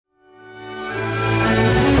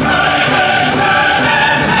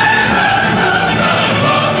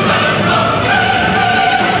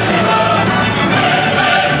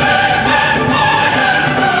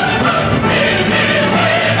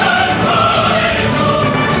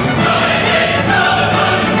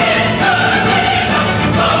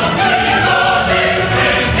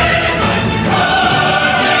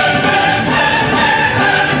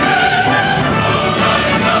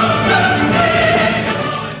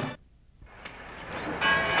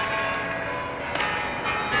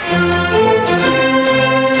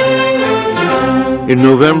In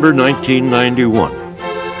November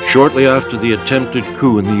 1991, shortly after the attempted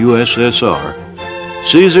coup in the USSR,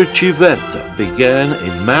 Cesare Civetta began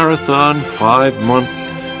a marathon 5-month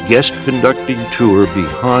guest conducting tour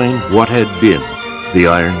behind what had been the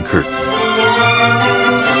Iron Curtain.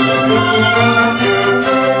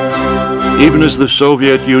 Even as the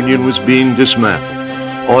Soviet Union was being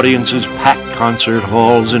dismantled, audiences packed concert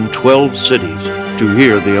halls in 12 cities to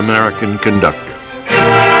hear the American conductor.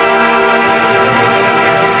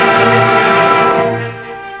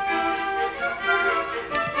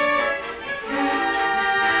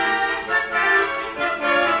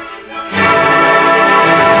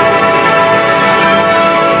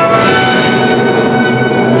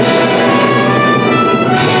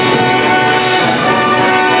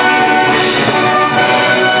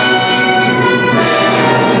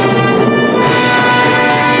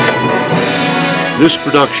 This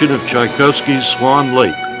production of Tchaikovsky's Swan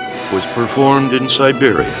Lake was performed in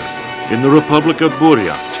Siberia, in the Republic of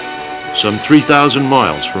Buryat, some 3,000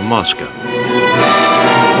 miles from Moscow.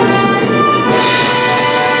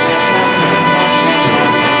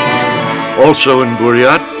 Also in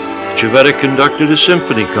Buryat, Civetta conducted a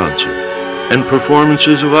symphony concert and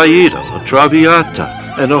performances of Aida, La Traviata,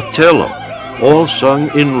 and Otello, all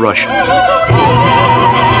sung in Russian.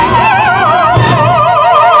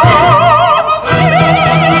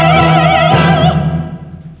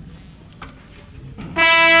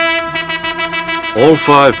 All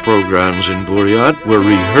 5 programs in Buryat were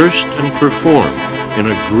rehearsed and performed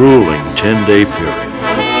in a grueling 10-day period.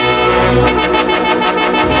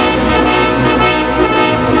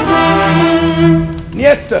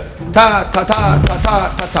 Niet, ta, ta, ta, ta,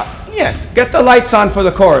 ta, ta, ta. Niet, get the lights on for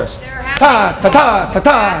the chorus. Ta, ta, ta, ta,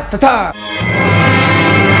 ta, ta, ta.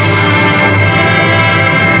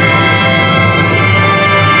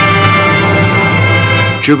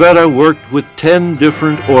 Civetta worked with 10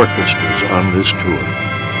 different orchestras on this tour.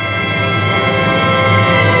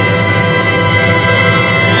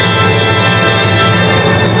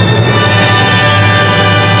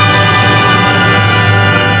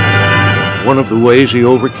 One of the ways he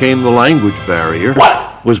overcame the language barrier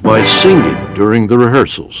was by singing during the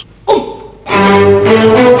rehearsals.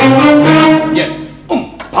 Yeah.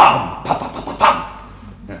 Pam, pa, pa, pa, pa,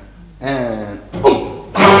 pam. And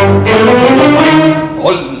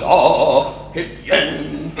hola, che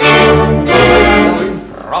bien, in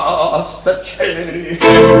frasceri,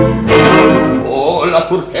 oh, la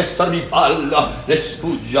turchessa riballa, le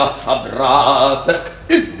sfuggia a brate,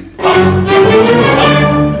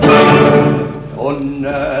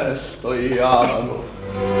 onesto amo,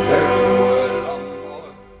 per quell'amor.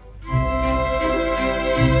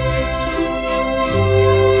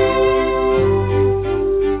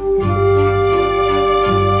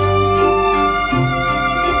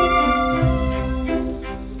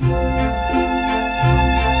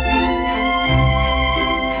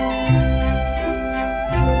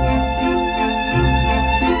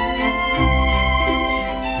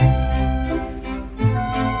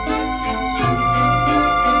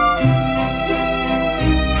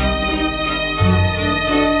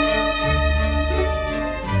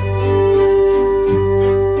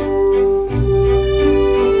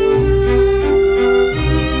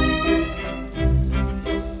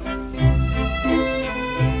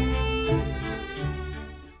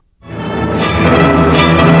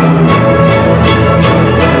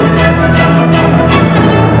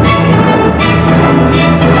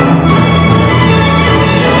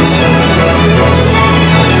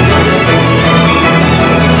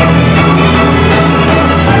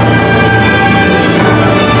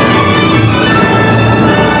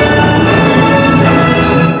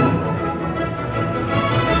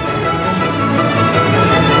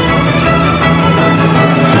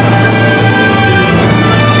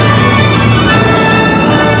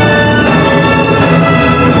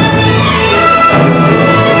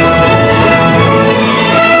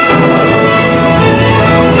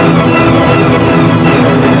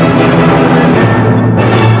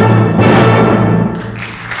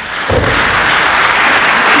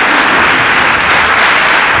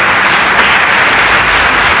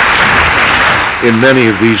 In many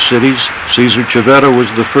of these cities, Cesare Civetta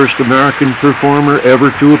was the first American performer ever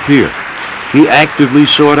to appear. He actively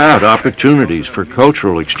sought out opportunities for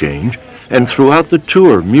cultural exchange, and throughout the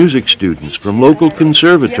tour, music students from local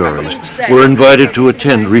conservatories were invited to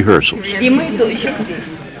attend rehearsals.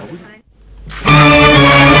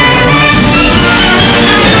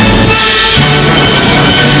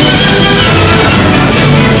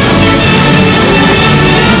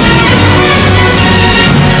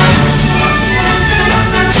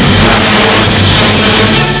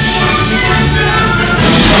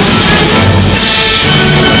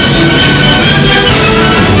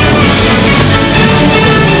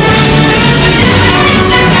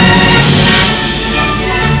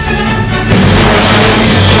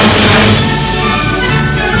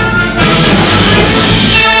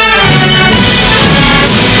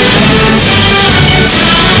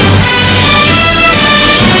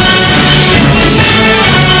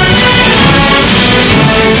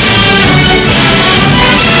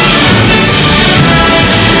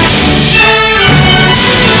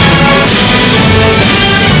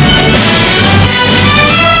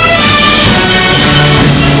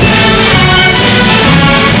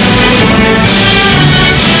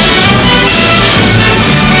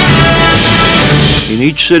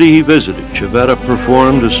 city he visited, Civetta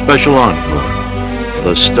performed a special encore,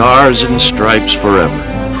 The Stars and Stripes Forever.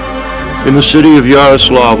 In the city of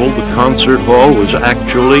Yaroslavl, the concert hall was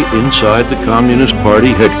actually inside the Communist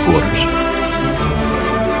Party headquarters.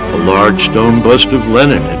 A large stone bust of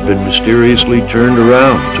Lenin had been mysteriously turned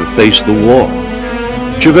around to face the wall.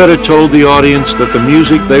 Civetta told the audience that the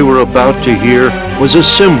music they were about to hear was a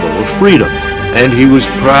symbol of freedom, and he was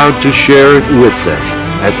proud to share it with them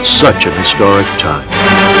at such an historic time.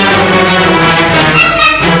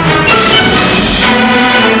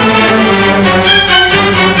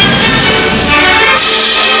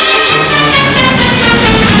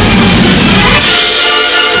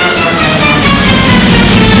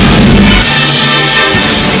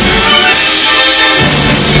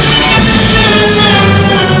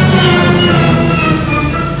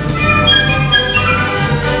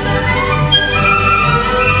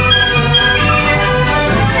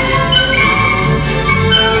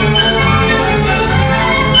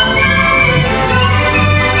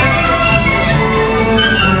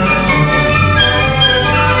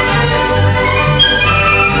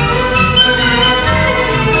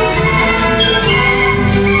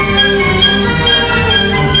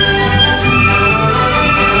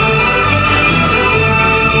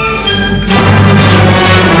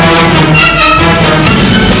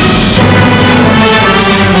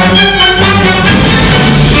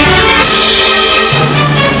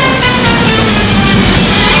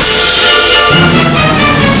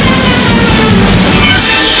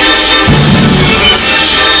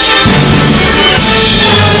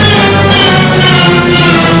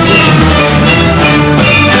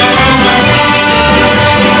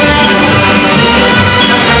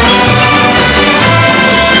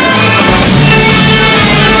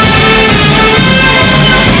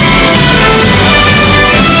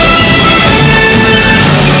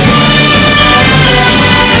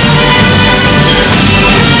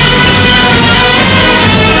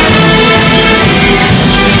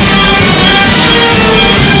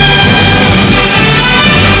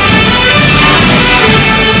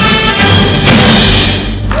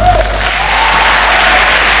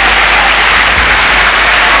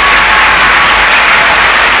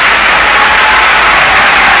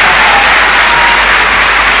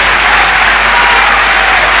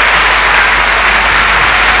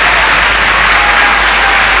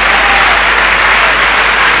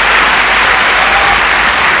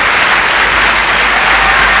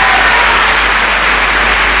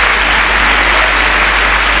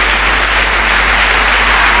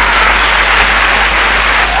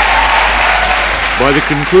 By the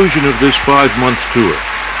conclusion of this 5-month tour,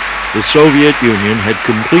 the Soviet Union had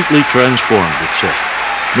completely transformed itself.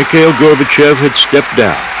 Mikhail Gorbachev had stepped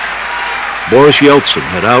down. Boris Yeltsin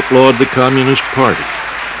had outlawed the Communist Party.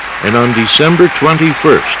 And on December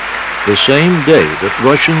 21st, the same day that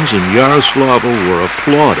Russians in Yaroslavl were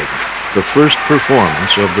applauding the first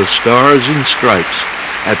performance of the Stars and Stripes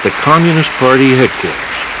at the Communist Party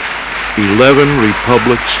headquarters, 11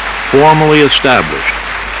 republics formally established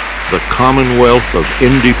the Commonwealth of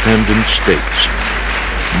Independent States,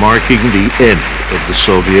 marking the end of the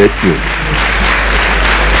Soviet Union.